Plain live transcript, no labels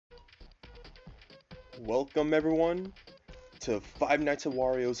Welcome everyone to Five Nights at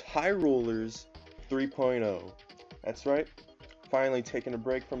Wario's High Rollers 3.0. That's right, finally taking a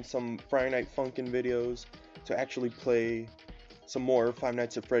break from some Friday Night Funkin' videos to actually play some more Five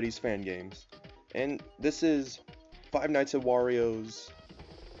Nights at Freddy's fan games. And this is Five Nights at Wario's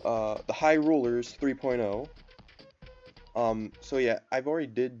the High Rollers 3.0. So yeah, I've already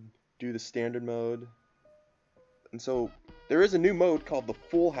did do the standard mode. And so there is a new mode called the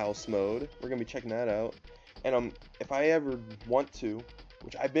Full House mode. We're gonna be checking that out. And if I ever want to,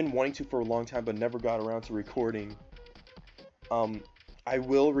 which I've been wanting to for a long time but never got around to recording, I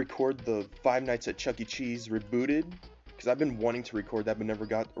will record the Five Nights at Chuck E. Cheese rebooted, because I've been wanting to record that but never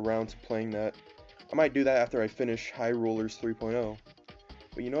got around to playing that. I might do that after I finish High Rollers 3.0.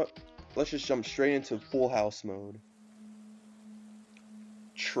 But you know what? Let's just jump straight into Full House mode.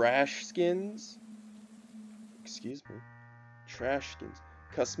 Trash skins? Excuse me. Trash skins.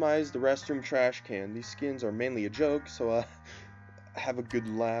 Customize the restroom trash can. These skins are mainly a joke, so have a good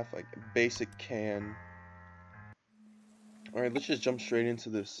laugh, like a basic can. Alright, let's just jump straight into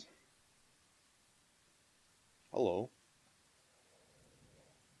this. Hello.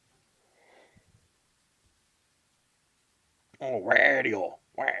 Oh, Wario.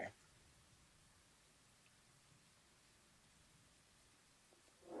 Where?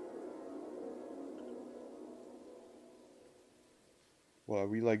 Well, are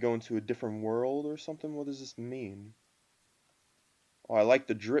we like going to a different world or something? What does this mean? Oh, I like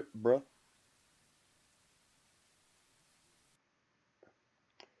the drip, bruh.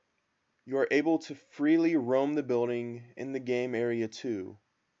 You are able to freely roam the building in the game area 2.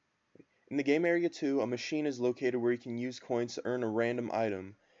 In the game area 2, a machine is located where you can use coins to earn a random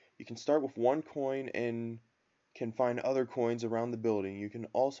item. You can start with 1 coin and can find other coins around the building. You can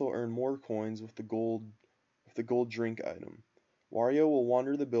also earn more coins with the gold drink item. Wario will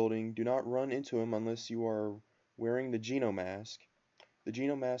wander the building. Do not run into him unless you are wearing the Geno mask. The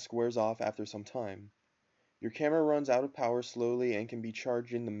Geno mask wears off after some time. Your camera runs out of power slowly and can be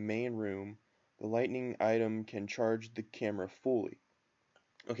charged in the main room. The lightning item can charge the camera fully.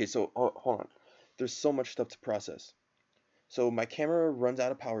 Okay, so hold on. There's so much stuff to process. So my camera runs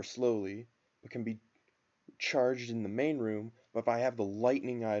out of power slowly, but can be charged in the main room. But if I have the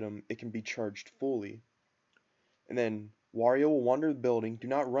lightning item, it can be charged fully. And then Wario will wander the building. Do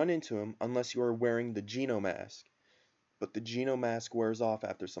not run into him unless you are wearing the Geno mask. But the Geno mask wears off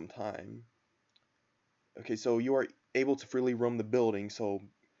after some time. Okay, so you are able to freely roam the building, so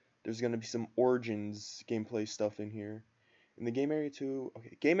there's going to be some Origins gameplay stuff in here. In the game area 2,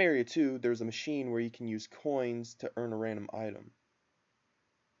 okay, game area 2, there's a machine where you can use coins to earn a random item.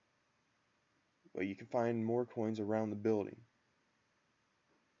 But you can find more coins around the building.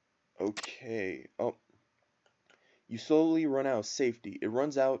 Okay, oh. You slowly run out of safety. It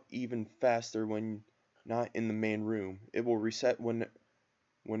runs out even faster when not in the main room. It will reset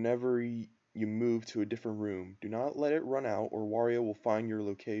whenever you move to a different room. Do not let it run out or Wario will find your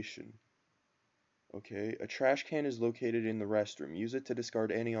location. Okay, a trash can is located in the restroom. Use it to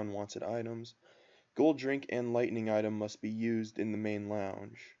discard any unwanted items. Gold drink and lightning item must be used in the main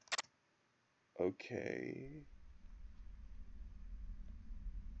lounge. Okay.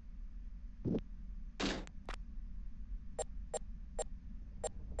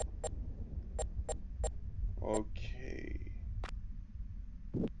 Okay.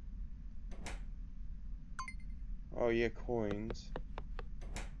 Oh yeah, coins.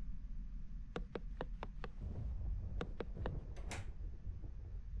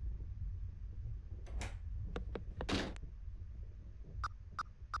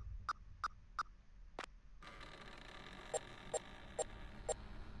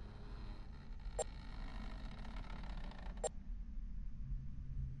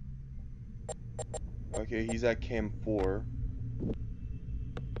 Okay, he's at cam 4.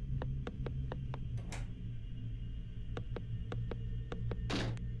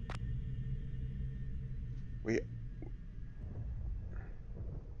 Wait.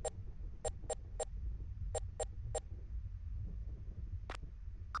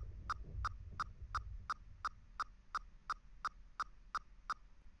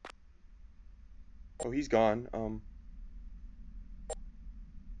 Oh, he's gone.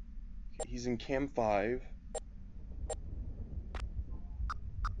 He's in cam 5.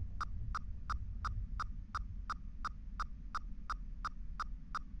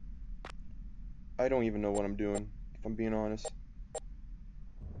 I don't even know what I'm doing, if I'm being honest.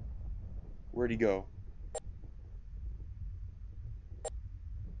 Where'd he go?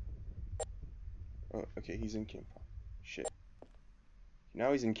 Oh, okay, he's in cam 5. Shit.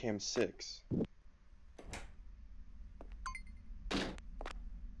 Now he's in cam 6.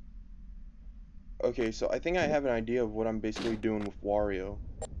 Okay, so I think I have an idea of what I'm basically doing with Wario.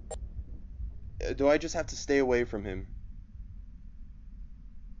 Do I just have to stay away from him?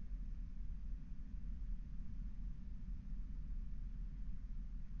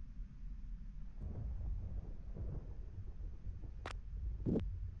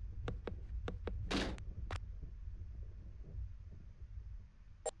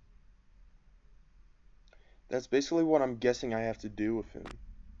 That's basically what I'm guessing I have to do with him.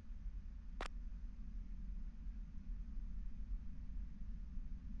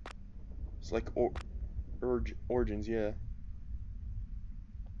 It's like Origins, yeah.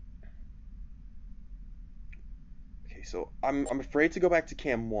 Okay, so I'm afraid to go back to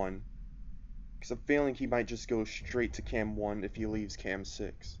Cam 1. Because I'm feeling he might just go straight to Cam 1 if he leaves Cam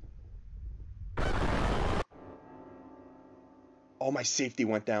 6. Oh, my safety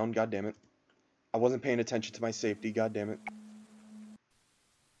went down, god damn it. I wasn't paying attention to my safety, god damn it.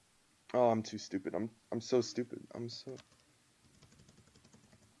 Oh, I'm too stupid. I'm so stupid.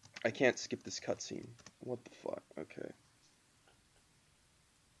 I can't skip this cutscene. What the fuck? Okay.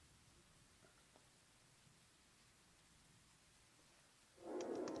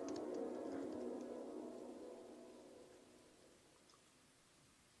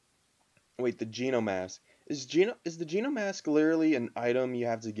 Wait, the Geno mask. Is the Geno mask literally an item you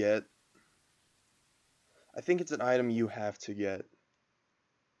have to get? I think it's an item you have to get.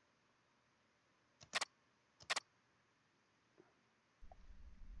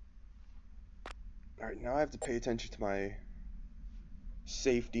 Alright, now I have to pay attention to my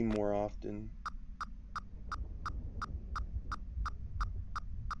safety more often.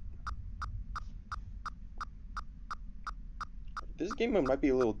 This game mode might be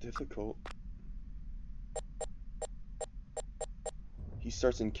a little difficult. He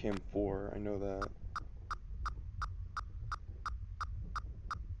starts in Cam 4, I know that.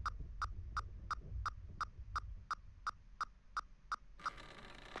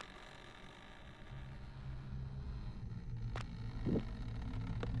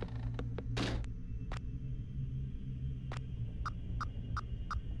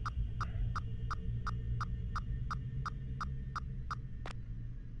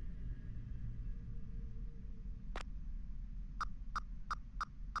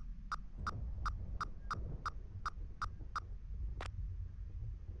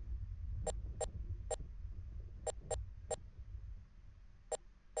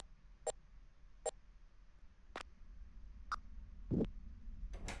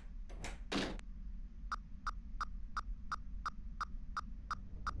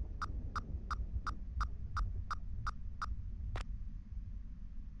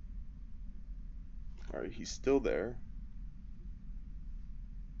 Alright, he's still there.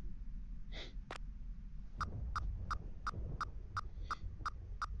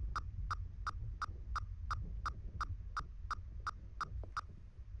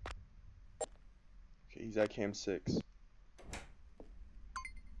 Okay, he's at Cam 6.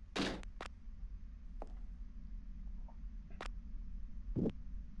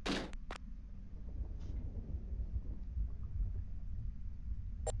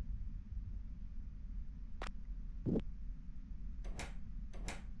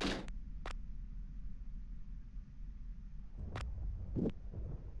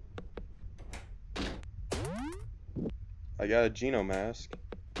 I got a Geno mask.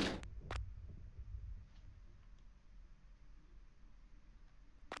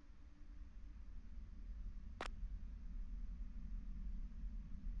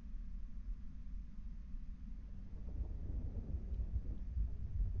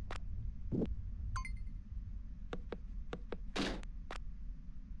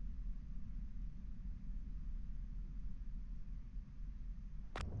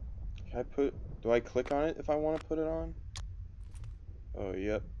 Do I click on it if I want to put it on? Oh,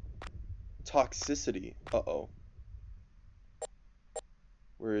 yep. Toxicity. Uh-oh.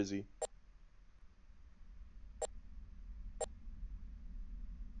 Where is he?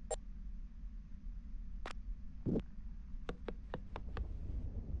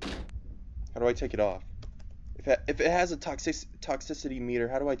 How do I take it off? If it has a toxicity meter,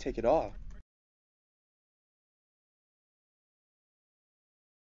 how do I take it off?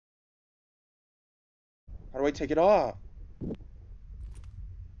 How do I take it off?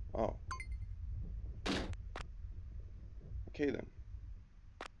 Oh. Okay then.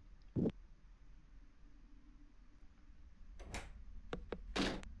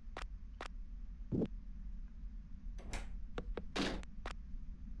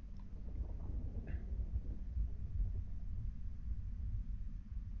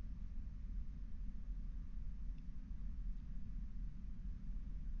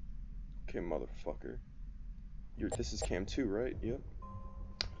 Okay, motherfucker. This is cam 2, right? Yep.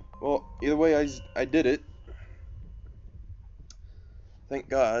 Well, either way, I did it. Thank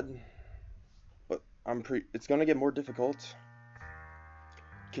God. But it's gonna get more difficult.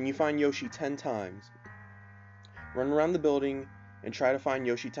 Can you find Yoshi 10 times? Run around the building and try to find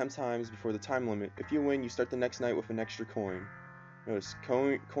Yoshi 10 times before the time limit. If you win, you start the next night with an extra coin. Notice,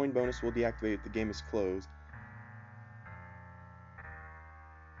 coin bonus will deactivate if the game is closed.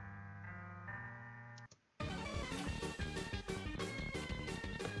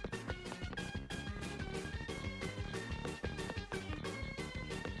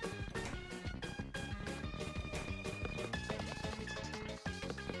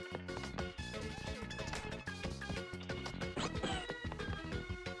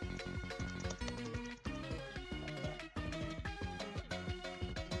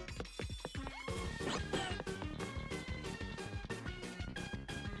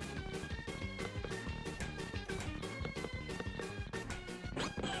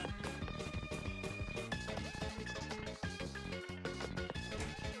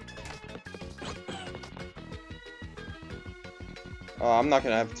 I'm not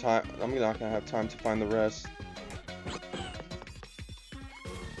gonna have time. I'm not gonna have time to find the rest.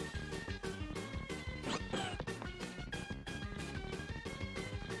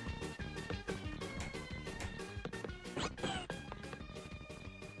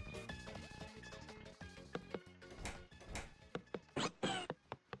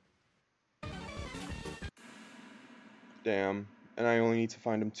 Damn. And I only need to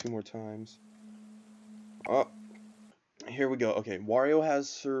find him 2 more times. Oh, here we go. Okay, Wario has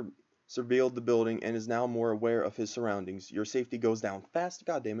surveilled the building and is now more aware of his surroundings. Your safety goes down fast.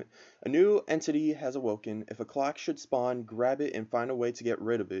 God damn it. A new entity has awoken. If a clock should spawn, grab it and find a way to get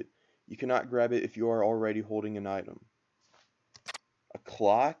rid of it. You cannot grab it if you are already holding an item. A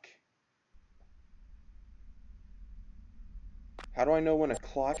clock? How do I know when a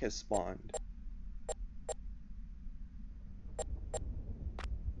clock has spawned?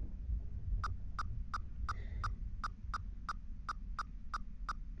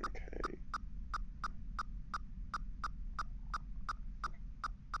 Okay.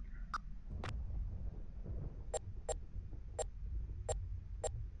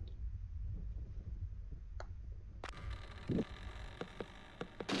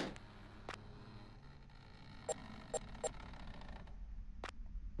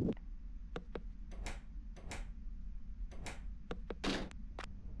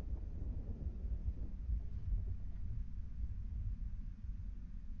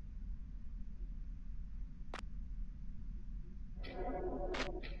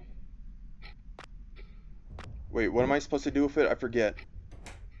 Wait, what am I supposed to do with it? I forget.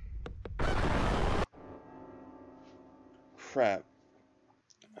 Crap.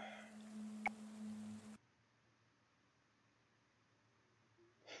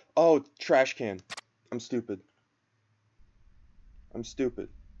 Oh, trash can. I'm stupid. I'm stupid.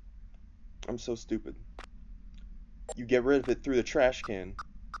 I'm so stupid. You get rid of it through the trash can.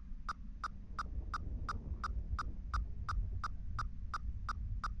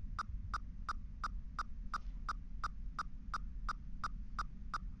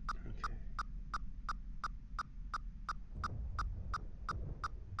 Okay.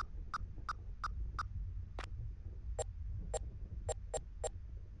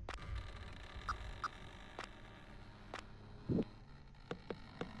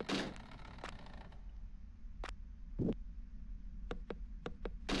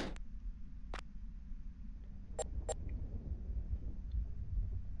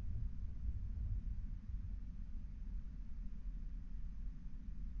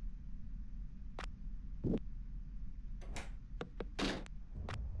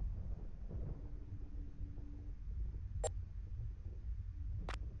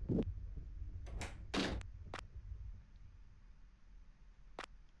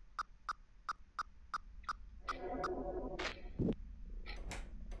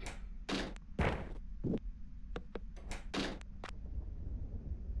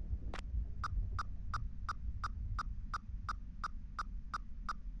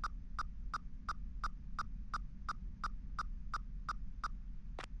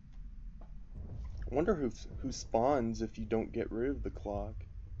 I wonder who spawns if you don't get rid of the clock.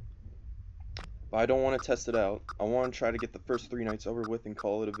 But I don't want to test it out. I want to try to get the first 3 nights over with and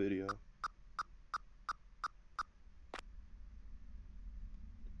call it a video.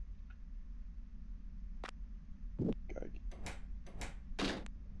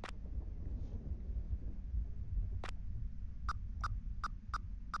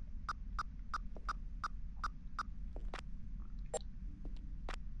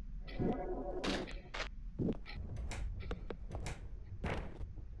 Okay. Alright.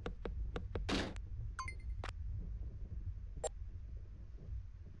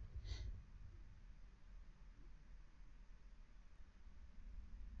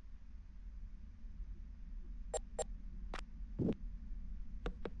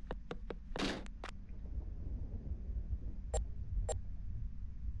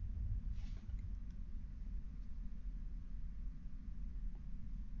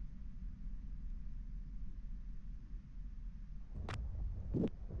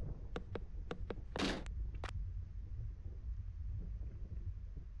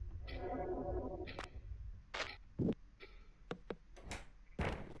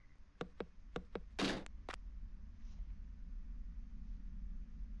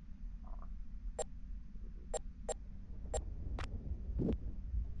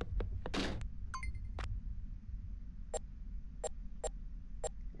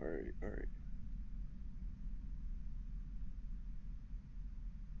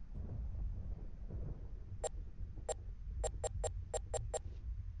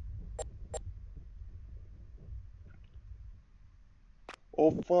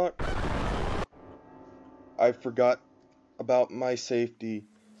 Oh fuck. I forgot about my safety.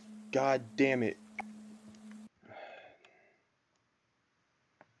 God damn it.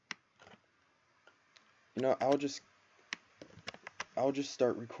 You know, I'll just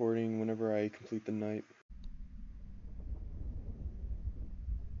start recording whenever I complete the night.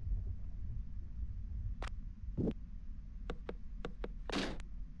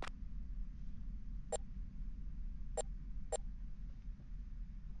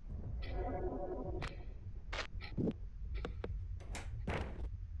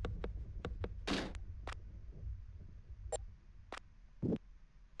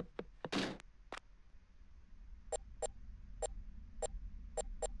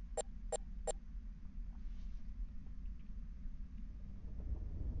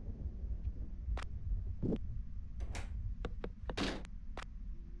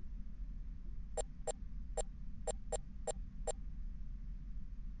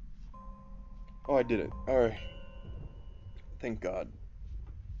 Oh, I did it. Alright. Thank God.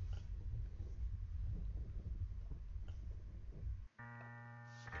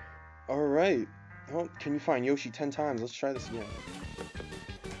 Alright. Oh, can you find Yoshi 10 times? Let's try this again.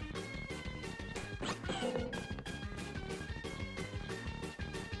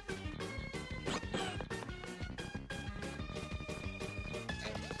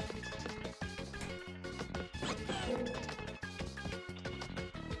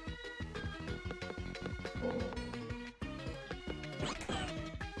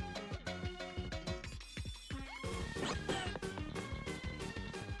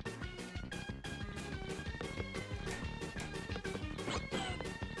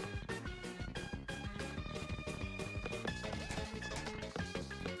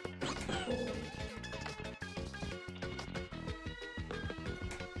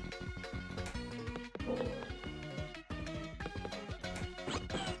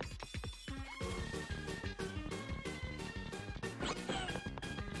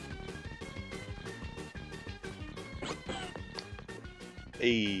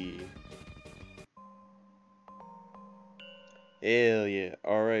 Hey. Hell yeah.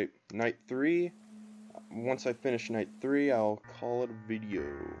 Alright. Night 3. Once I finish night 3, I'll call it a video.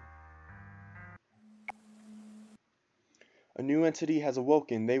 A new entity has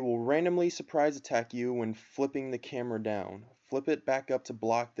awoken. They will randomly surprise attack you when flipping the camera down. Flip it back up to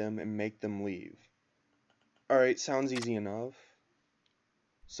block them and make them leave. Alright, sounds easy enough.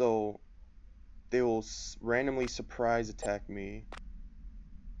 So, they will randomly surprise attack me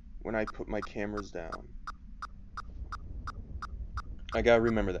when I put my cameras down. I gotta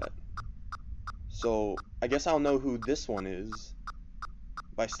remember that. So, I guess I'll know who this one is,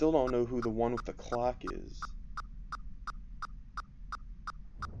 but I still don't know who the one with the clock is.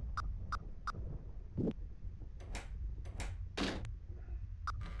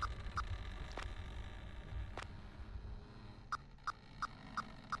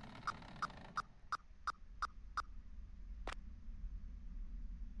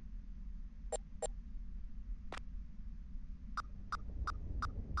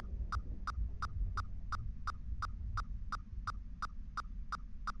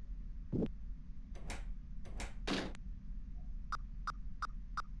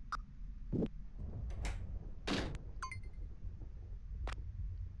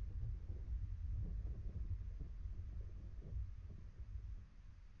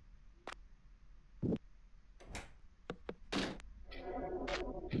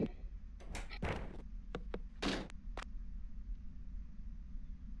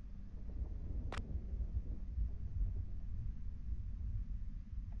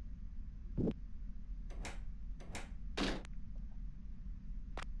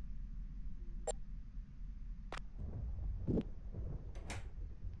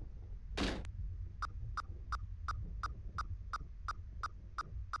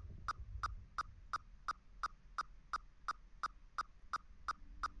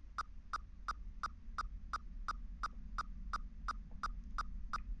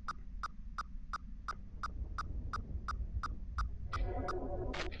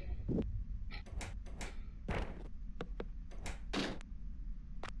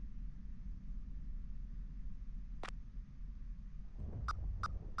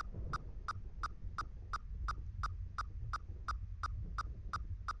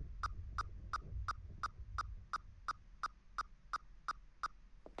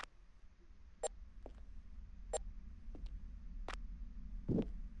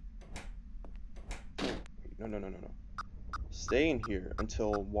 No, no, no, no, no. Stay in here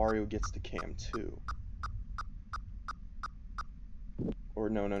until Wario gets to cam 2.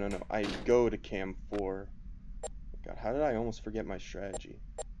 Or no, no, no, no. I go to cam 4. God, how did I almost forget my strategy?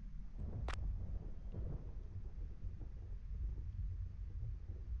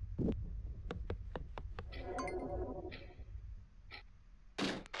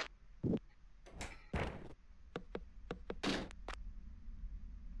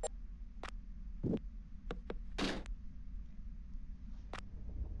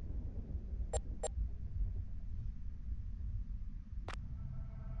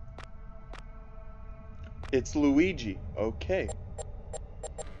 It's Luigi. Okay.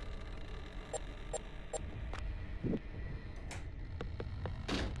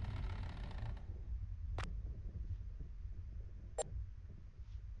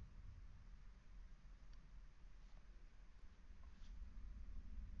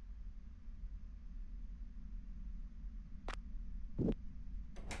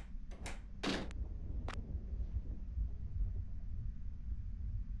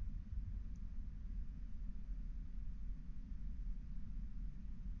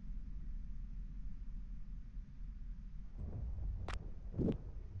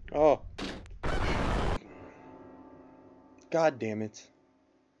 Oh. God damn it.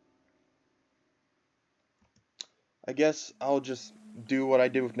 I guess I'll just do what I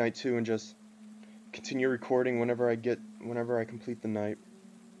did with night 2 and just continue recording whenever I complete the night.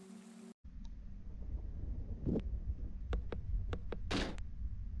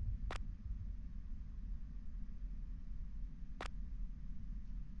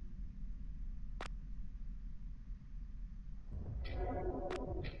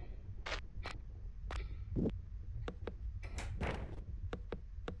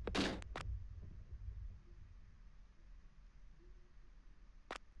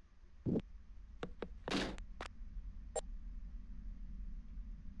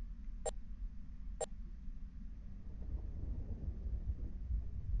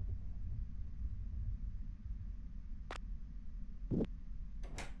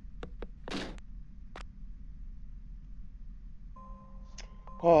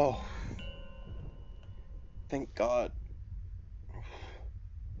 Oh. Thank God.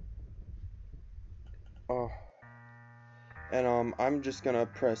 Oh. And I'm just gonna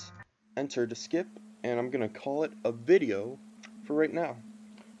press enter to skip, and I'm gonna call it a video for right now.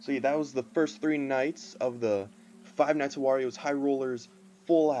 So yeah, that was the first 3 nights of the Five Nights at Wario's High Rollers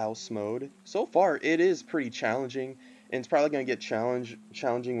Full House mode. So far, it is pretty challenging, and it's probably gonna get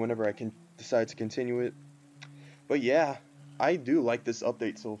challenging whenever I can decide to continue it. But yeah, I do like this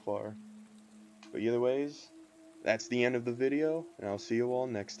update so far. But either ways, that's the end of the video, and I'll see you all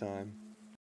next time.